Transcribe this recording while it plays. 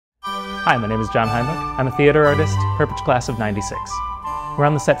Hi, my name is John Heimbuch. I'm a theater artist, Perpich class of '96. We're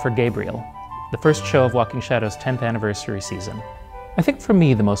on the set for Gabriel, the first show of Walking Shadow's 10th anniversary season. I think for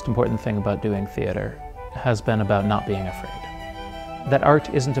me the most important thing about doing theater has been about not being afraid. That art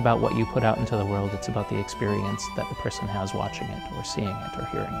isn't about what you put out into the world, it's about the experience that the person has watching it, or seeing it, or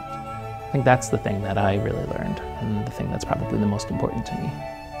hearing it. I think that's the thing that I really learned, and the thing that's probably the most important to me.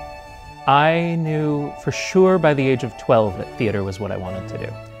 I knew for sure by the age of 12 that theater was what I wanted to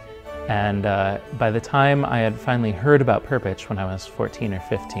do. And by the time I had finally heard about Perpich when I was 14 or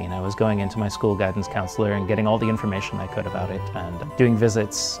 15, I was going into my school guidance counselor and getting all the information I could about it and doing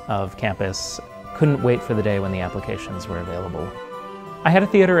visits of campus. Couldn't wait for the day when the applications were available. I had a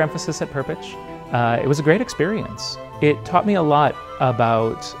theater emphasis at Perpich. It was a great experience. It taught me a lot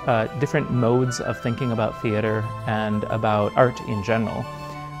about different modes of thinking about theater and about art in general.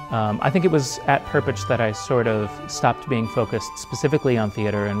 I think it was at Perpich that I sort of stopped being focused specifically on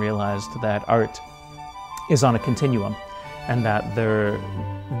theater and realized that art is on a continuum and that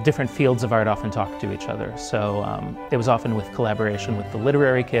different fields of art often talk to each other. So it was often with collaboration with the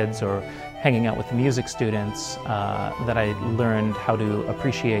literary kids or hanging out with the music students that I learned how to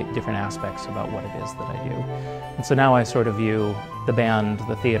appreciate different aspects about what it is that I do. And so now I sort of view the band,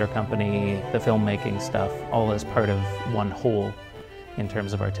 the theater company, the filmmaking stuff all as part of one whole in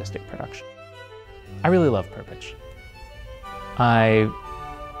terms of artistic production. I really love Perpich. I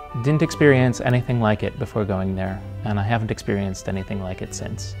didn't experience anything like it before going there, and I haven't experienced anything like it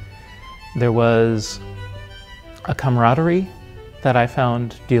since. There was a camaraderie that I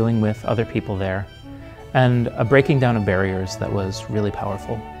found dealing with other people there, and a breaking down of barriers that was really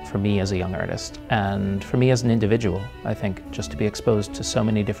powerful for me as a young artist, and for me as an individual, I think, just to be exposed to so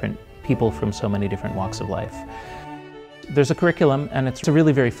many different people from so many different walks of life. There's a curriculum, and it's a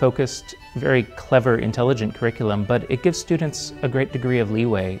really very focused, very clever, intelligent curriculum, but it gives students a great degree of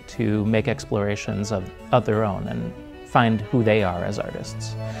leeway to make explorations of their own and find who they are as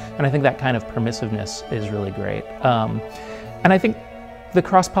artists. And I think that kind of permissiveness is really great. And I think the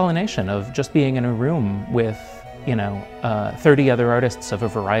cross-pollination of just being in a room with 30 other artists of a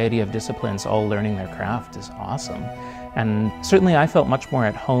variety of disciplines all learning their craft is awesome. And certainly I felt much more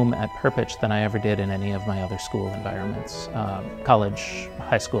at home at Perpich than I ever did in any of my other school environments, college,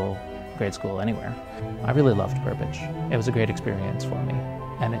 high school, grade school, anywhere. I really loved Perpich. It was a great experience for me,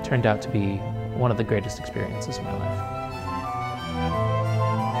 and it turned out to be one of the greatest experiences of my life.